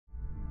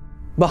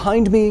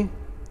Behind me,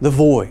 the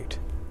void,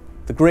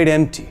 the great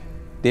empty,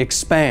 the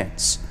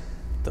expanse,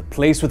 the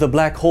place with the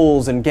black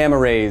holes and gamma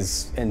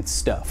rays and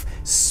stuff.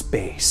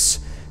 Space.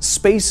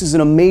 Space is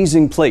an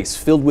amazing place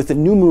filled with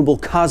innumerable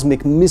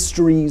cosmic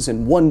mysteries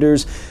and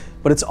wonders,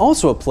 but it's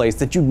also a place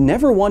that you'd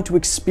never want to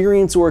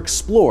experience or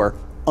explore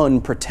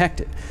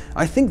unprotected.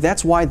 I think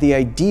that's why the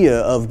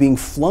idea of being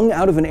flung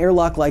out of an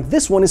airlock like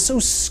this one is so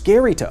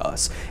scary to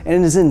us,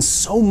 and is in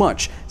so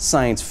much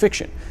science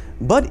fiction.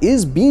 But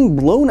is being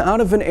blown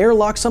out of an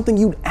airlock something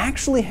you'd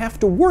actually have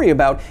to worry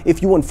about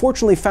if you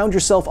unfortunately found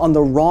yourself on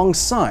the wrong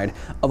side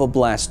of a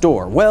blast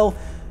door? Well,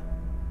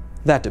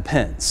 that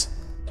depends.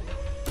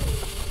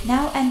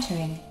 Now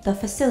entering the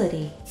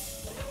facility.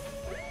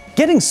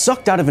 Getting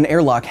sucked out of an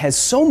airlock has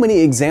so many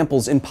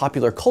examples in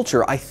popular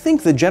culture, I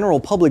think the general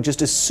public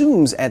just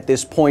assumes at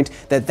this point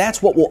that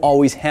that's what will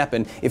always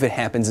happen if it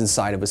happens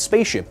inside of a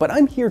spaceship. But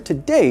I'm here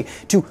today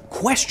to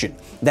question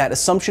that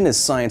assumption, as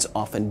science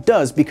often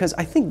does, because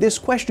I think this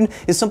question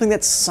is something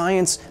that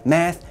science,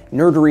 math,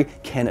 nerdery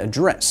can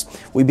address.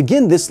 We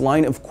begin this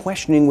line of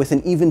questioning with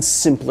an even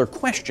simpler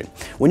question.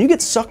 When you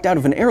get sucked out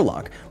of an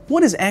airlock,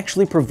 what is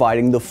actually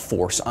providing the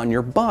force on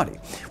your body?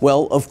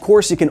 Well, of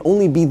course, it can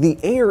only be the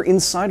air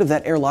inside of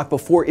that airlock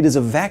before it is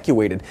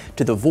evacuated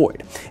to the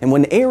void. And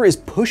when air is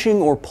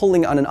pushing or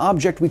pulling on an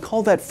object, we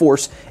call that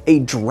force a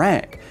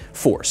drag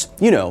force.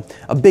 You know,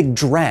 a big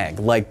drag,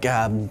 like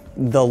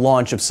the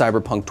launch of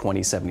Cyberpunk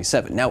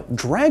 2077. Now,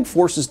 drag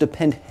forces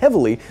depend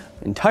heavily,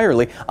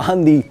 entirely,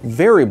 on the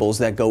variables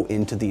that go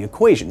into the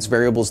equations.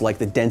 Variables like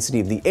the density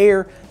of the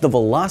air, the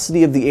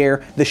velocity of the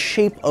air, the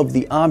shape of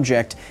the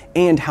object,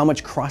 and how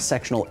much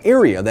cross-sectional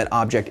area that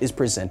object is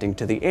presenting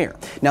to the air.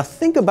 Now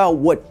think about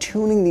what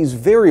tuning these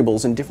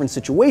variables in different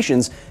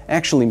situations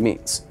actually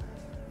means.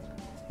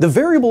 The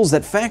variables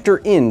that factor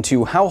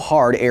into how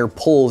hard air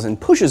pulls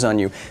and pushes on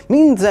you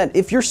means that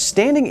if you're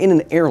standing in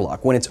an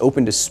airlock when it's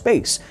open to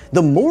space,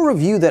 the more of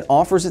you that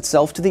offers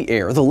itself to the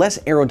air, the less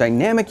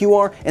aerodynamic you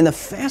are, and the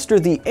faster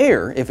the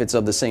air, if it's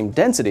of the same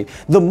density,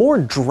 the more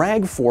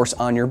drag force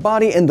on your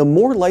body and the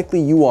more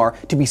likely you are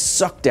to be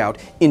sucked out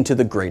into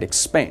the great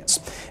expanse.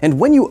 And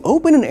when you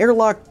open an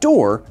airlock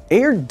door,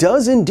 air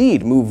does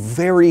indeed move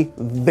very,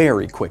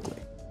 very quickly.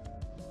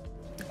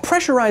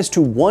 Pressurized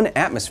to 1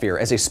 atmosphere,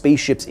 as a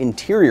spaceship's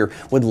interior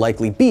would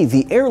likely be,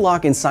 the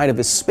airlock inside of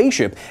a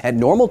spaceship at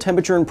normal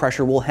temperature and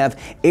pressure will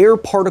have air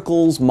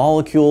particles,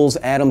 molecules,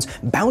 atoms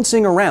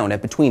bouncing around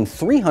at between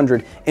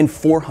 300 and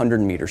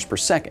 400 meters per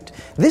second.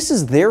 This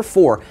is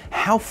therefore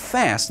how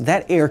fast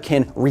that air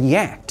can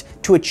react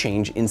to a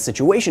change in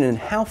situation and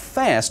how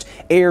fast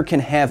air can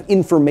have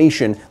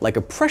information like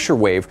a pressure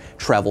wave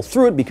travel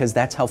through it, because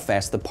that's how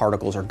fast the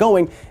particles are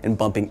going and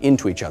bumping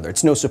into each other.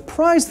 It's no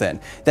surprise then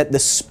that the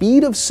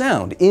speed of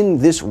sound in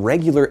this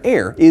regular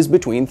air is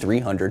between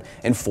 300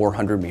 and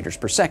 400 meters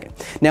per second.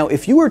 Now,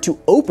 if you were to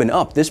open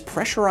up this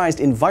pressurized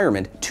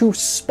environment to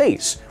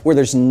space where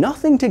there's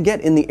nothing to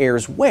get in the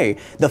air's way,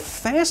 the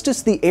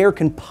fastest the air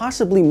can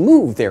possibly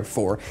move,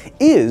 therefore,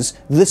 is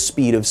the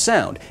speed of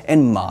sound,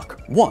 and Mach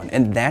 1,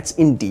 and that's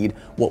indeed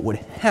what would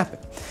happen.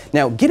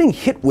 Now, getting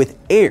hit with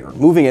air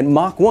moving at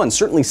Mach 1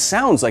 certainly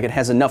sounds like it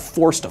has enough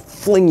force to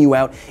fling you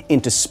out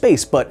into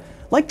space, but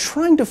like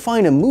trying to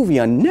find a movie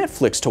on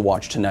Netflix to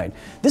watch tonight,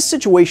 this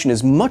situation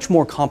is much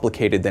more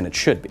complicated than it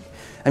should be.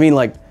 I mean,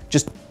 like,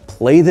 just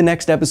play the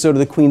next episode of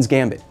The Queen's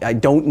Gambit. I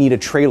don't need a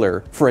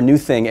trailer for a new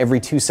thing every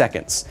 2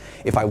 seconds.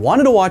 If I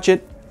wanted to watch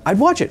it, I'd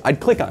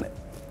click on it.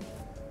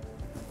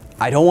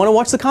 I don't want to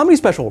watch the comedy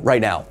special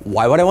right now.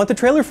 Why would I want the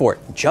trailer for it?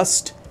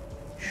 Just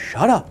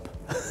shut up.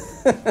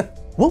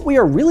 What we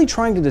are really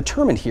trying to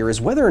determine here is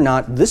whether or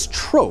not this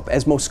trope,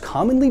 as most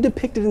commonly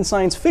depicted in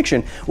science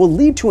fiction, will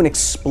lead to an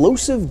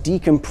explosive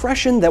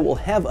decompression that will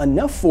have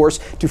enough force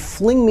to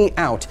fling me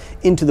out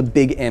into the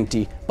big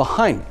empty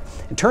behind me.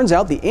 It turns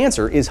out the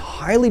answer is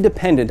highly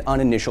dependent on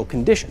initial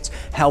conditions.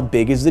 How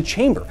big is the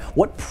chamber?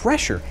 What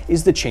pressure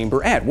is the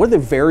chamber at? What are the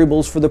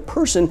variables for the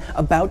person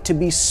about to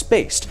be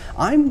spaced?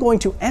 I'm going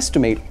to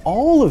estimate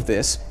all of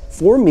this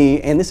for me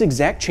and this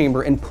exact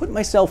chamber and put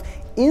myself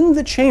in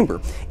the chamber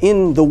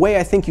in the way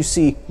I think you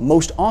see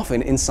most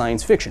often in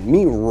science fiction.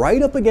 Me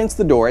right up against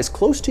the door, as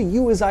close to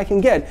you as I can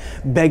get,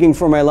 begging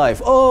for my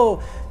life.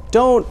 Oh,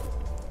 don't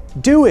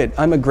do it.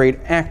 I'm a great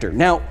actor.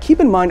 Now, keep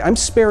in mind, I'm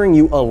sparing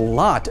you a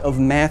lot of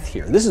math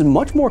here. This is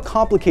much more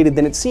complicated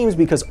than it seems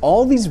because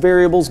all these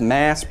variables,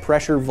 mass,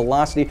 pressure,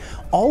 velocity,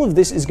 all of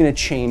this is going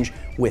to change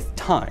with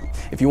time.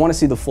 If you want to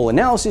see the full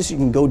analysis, you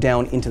can go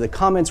down into the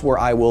comments where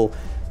I will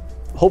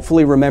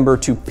hopefully remember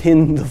to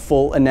pin the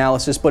full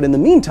analysis, but in the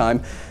meantime,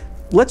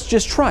 let's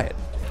just try it.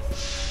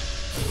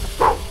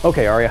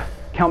 Okay, Arya,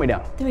 count me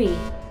down. 3,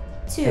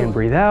 2, and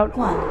breathe out.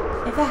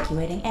 1.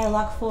 Evacuating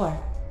airlock 4.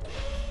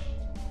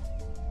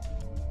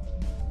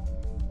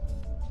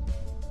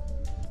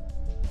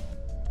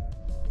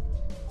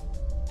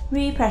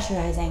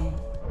 Repressurizing.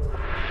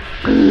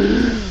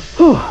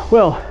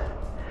 Well,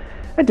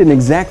 that didn't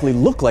exactly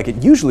look like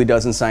it usually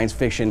does in science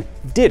fiction,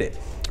 did it?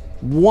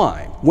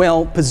 Why?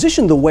 Well,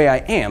 positioned the way I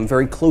am,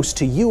 very close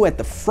to you at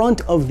the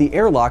front of the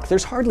airlock,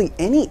 there's hardly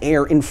any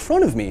air in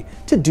front of me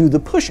to do the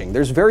pushing.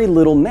 There's very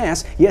little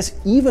mass, yes,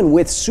 even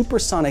with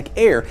supersonic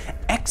air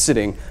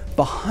exiting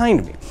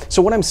behind me.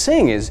 So what I'm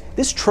saying is,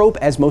 this trope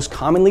as most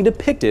commonly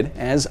depicted,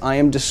 as I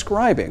am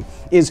describing,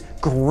 is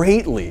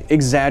greatly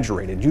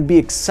exaggerated. You'd be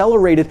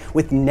accelerated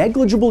with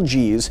negligible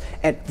g's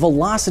at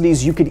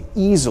velocities you could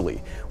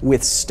easily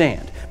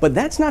withstand. But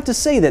that's not to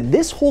say that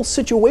this whole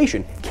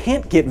situation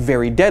can't get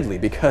very deadly,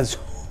 because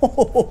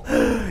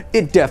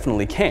it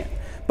definitely can.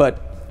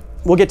 But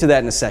we'll get to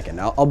that in a second.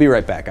 I'll be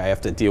right back. I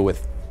have to deal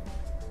with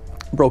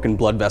broken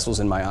blood vessels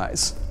in my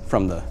eyes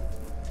from the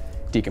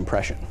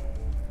decompression.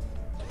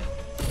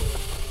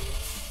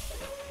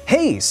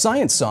 Hey,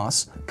 Science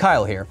Sauce,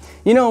 Kyle here.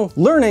 You know,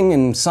 learning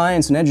in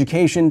science and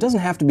education doesn't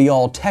have to be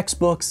all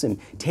textbooks and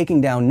taking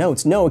down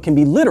notes. No, it can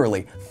be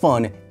literally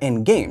fun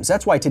and games.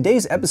 That's why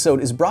today's episode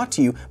is brought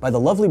to you by the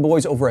lovely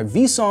boys over at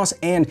Vsauce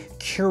and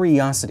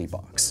Curiosity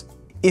Box.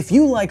 If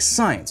you like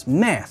science,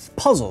 math,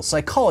 puzzles,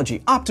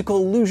 psychology, optical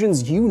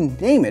illusions, you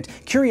name it,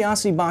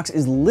 Curiosity Box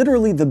is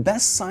literally the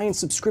best science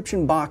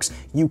subscription box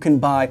you can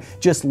buy.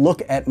 Just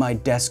look at my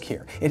desk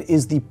here. It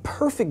is the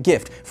perfect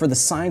gift for the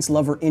science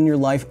lover in your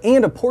life,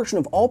 and a portion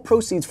of all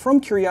proceeds from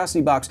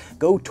Curiosity Box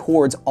go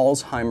towards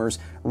Alzheimer's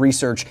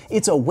research.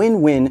 It's a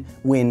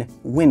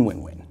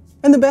win-win-win-win-win-win.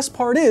 And the best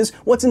part is,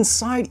 what's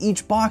inside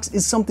each box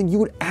is something you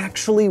would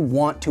actually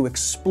want to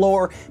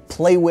explore,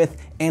 play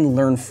with, and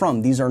learn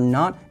from. These are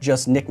not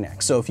just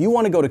knickknacks. So if you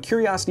want to go to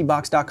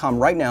curiositybox.com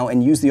right now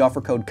and use the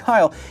offer code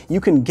Kyle, you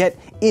can get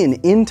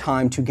in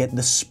time to get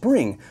the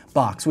spring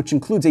box, which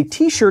includes a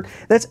t-shirt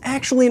that's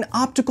actually an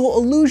optical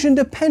illusion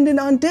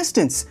dependent on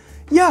distance.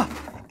 Yeah,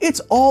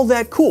 it's all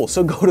that cool.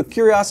 So go to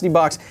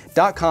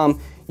curiositybox.com,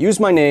 use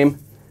my name,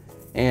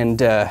 and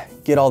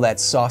get all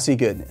that saucy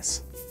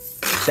goodness.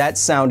 That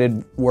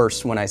sounded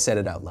worse when I said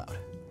it out loud,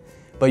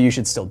 but you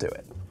should still do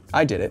it.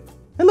 I did it,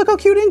 and look how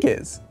cute Ink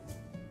is.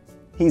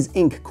 He's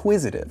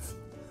Inkquisitive.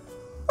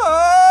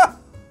 Ah!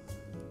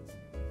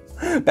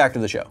 Back to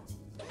the show.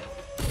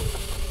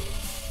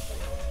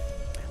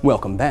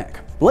 Welcome back.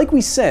 Like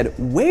we said,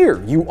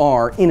 where you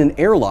are in an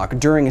airlock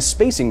during a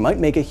spacing might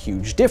make a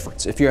huge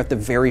difference. If you're at the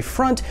very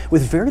front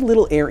with very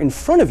little air in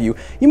front of you,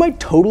 you might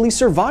totally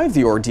survive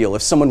the ordeal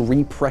if someone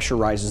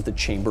repressurizes the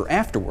chamber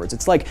afterwards.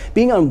 It's like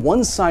being on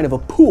one side of a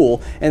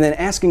pool and then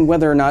asking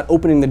whether or not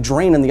opening the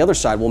drain on the other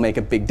side will make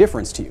a big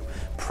difference to you.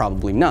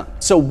 Probably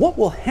not. So what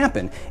will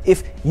happen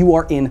if you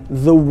are in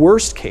the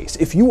worst case?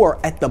 If you are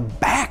at the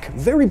back,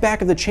 very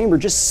back of the chamber,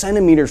 just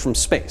centimeters from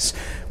space?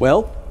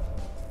 Well,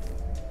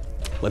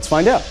 let's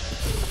find out.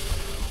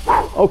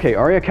 Okay,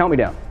 Arya, count me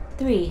down.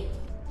 3,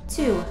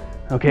 2,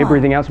 Okay, 1.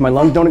 breathing out so my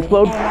lungs don't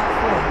explode.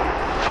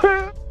 Airlock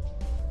 4.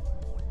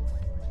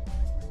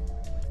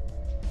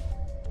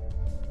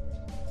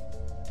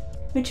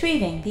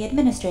 Retrieving the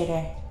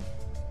administrator.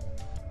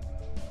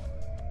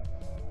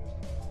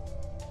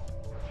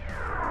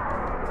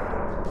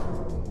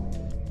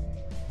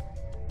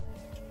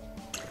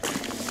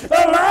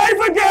 Alive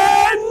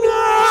again!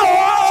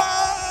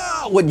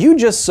 What you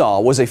just saw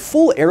was a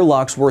full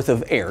airlock's worth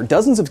of air,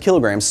 dozens of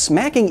kilograms,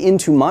 smacking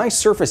into my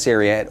surface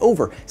area at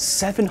over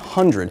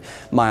 700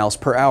 miles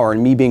per hour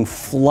and me being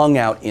flung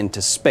out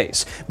into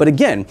space. But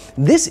again,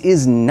 this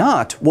is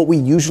not what we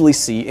usually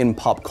see in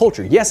pop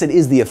culture. Yes, it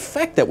is the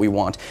effect that we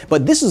want,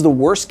 but this is the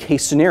worst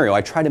case scenario.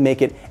 I try to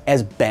make it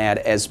as bad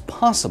as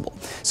possible.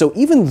 So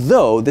even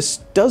though this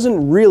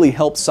doesn't really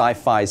help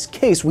sci-fi's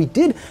case, we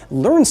did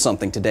learn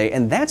something today,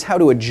 and that's how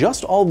to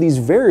adjust all these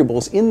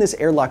variables in this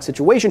airlock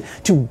situation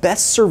to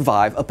best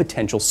survive a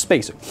potential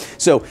spacer.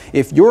 So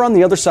if you're on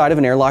the other side of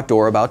an airlock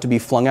door about to be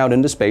flung out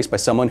into space by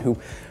someone who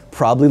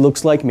probably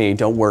looks like me,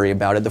 don't worry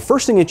about it. The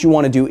first thing that you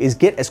want to do is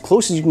get as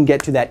close as you can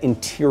get to that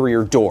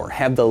interior door.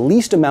 Have the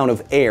least amount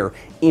of air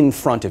in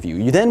front of you.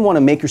 You then want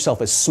to make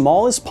yourself as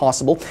small as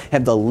possible,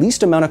 have the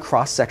least amount of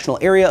cross-sectional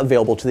area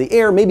available to the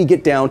air, maybe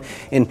get down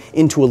and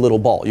into a little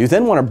ball. You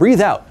then want to breathe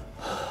out.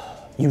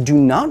 You do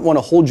not want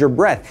to hold your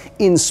breath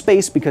in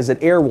space because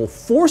that air will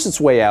force its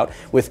way out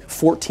with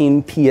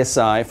 14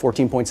 psi,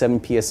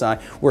 14.7 psi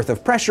worth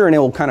of pressure, and it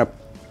will kind of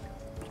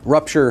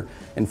rupture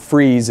and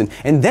freeze.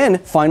 And then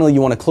finally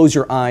you want to close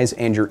your eyes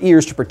and your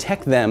ears to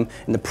protect them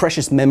and the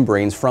precious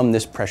membranes from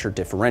this pressure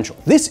differential.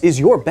 This is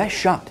your best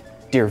shot,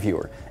 dear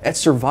viewer, at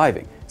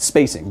surviving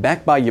spacing,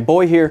 backed by your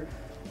boy here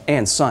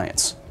and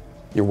science.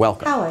 You're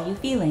welcome. How are you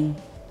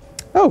feeling?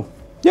 Oh.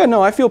 Yeah,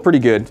 no, I feel pretty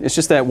good. It's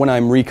just that when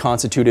I'm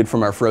reconstituted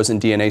from our frozen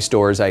DNA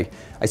stores, I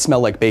smell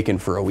like bacon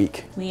for a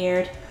week.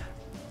 Weird.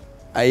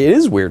 It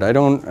is weird. I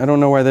don't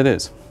know why that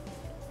is.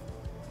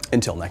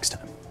 Until next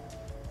time.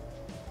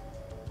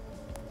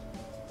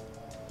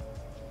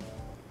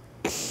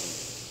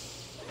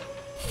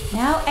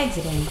 Now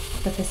exiting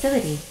the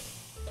facility.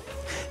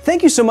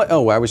 Thank you so much.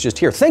 Oh, I was just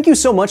here. Thank you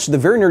so much to the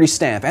very nerdy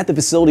staff at the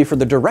facility for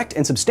the direct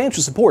and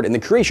substantial support in the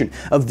creation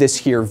of this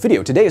here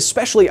video. Today,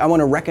 especially, I want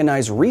to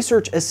recognize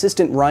research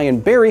assistant Ryan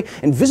Berry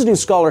and visiting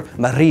scholar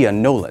Maria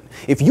Nolan.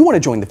 If you want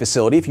to join the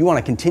facility, if you want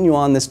to continue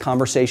on this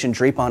conversation,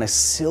 drape on a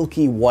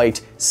silky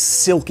white,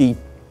 silky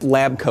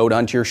lab coat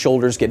onto your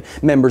shoulders, get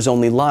members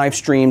only live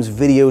streams,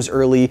 videos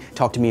early,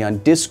 talk to me on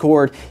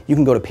Discord, you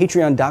can go to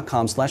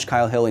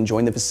patreon.com/Kyle Hill and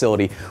join the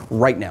facility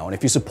right now. And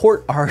if you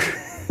support our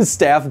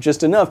staff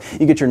just enough,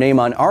 you get your name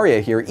on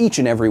Aria here each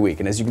and every week.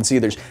 And as you can see,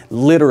 there's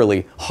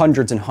literally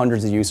hundreds and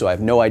hundreds of you, so I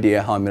have no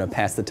idea how I'm going to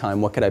pass the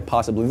time. What could I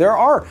possibly... There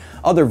are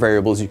other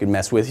variables you can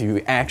mess with if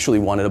you actually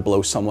wanted to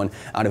blow someone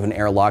out of an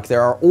airlock.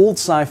 There are old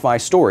sci-fi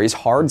stories,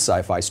 hard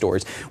sci-fi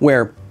stories,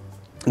 where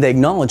they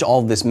acknowledge all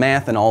of this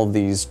math and all of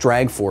these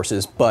drag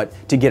forces, but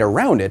to get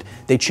around it,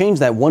 they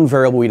changed that one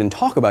variable we didn't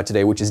talk about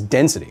today, which is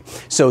density.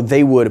 So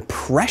they would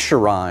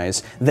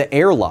pressurize the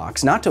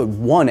airlocks, not to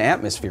 1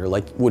 atmosphere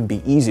like would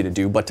be easy to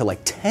do, but to like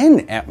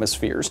 10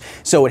 atmospheres.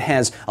 So it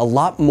has a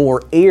lot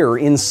more air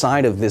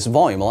inside of this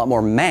volume, a lot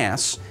more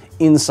mass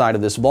inside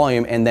of this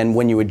volume, and then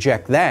when you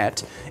eject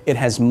that, it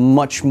has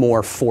much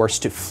more force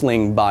to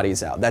fling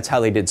bodies out. That's how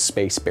they did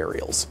space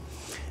burials.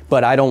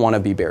 But I don't want to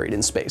be buried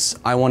in space.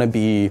 I want to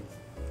be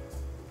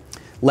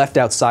left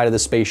outside of the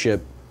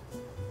spaceship,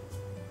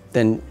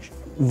 then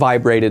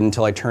vibrated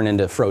until I turn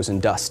into frozen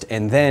dust,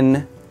 and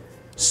then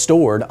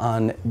stored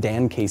on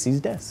Dan Casey's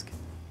desk.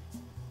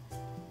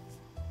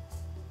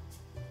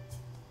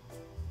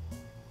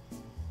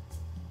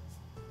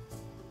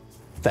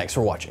 Thanks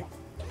for watching.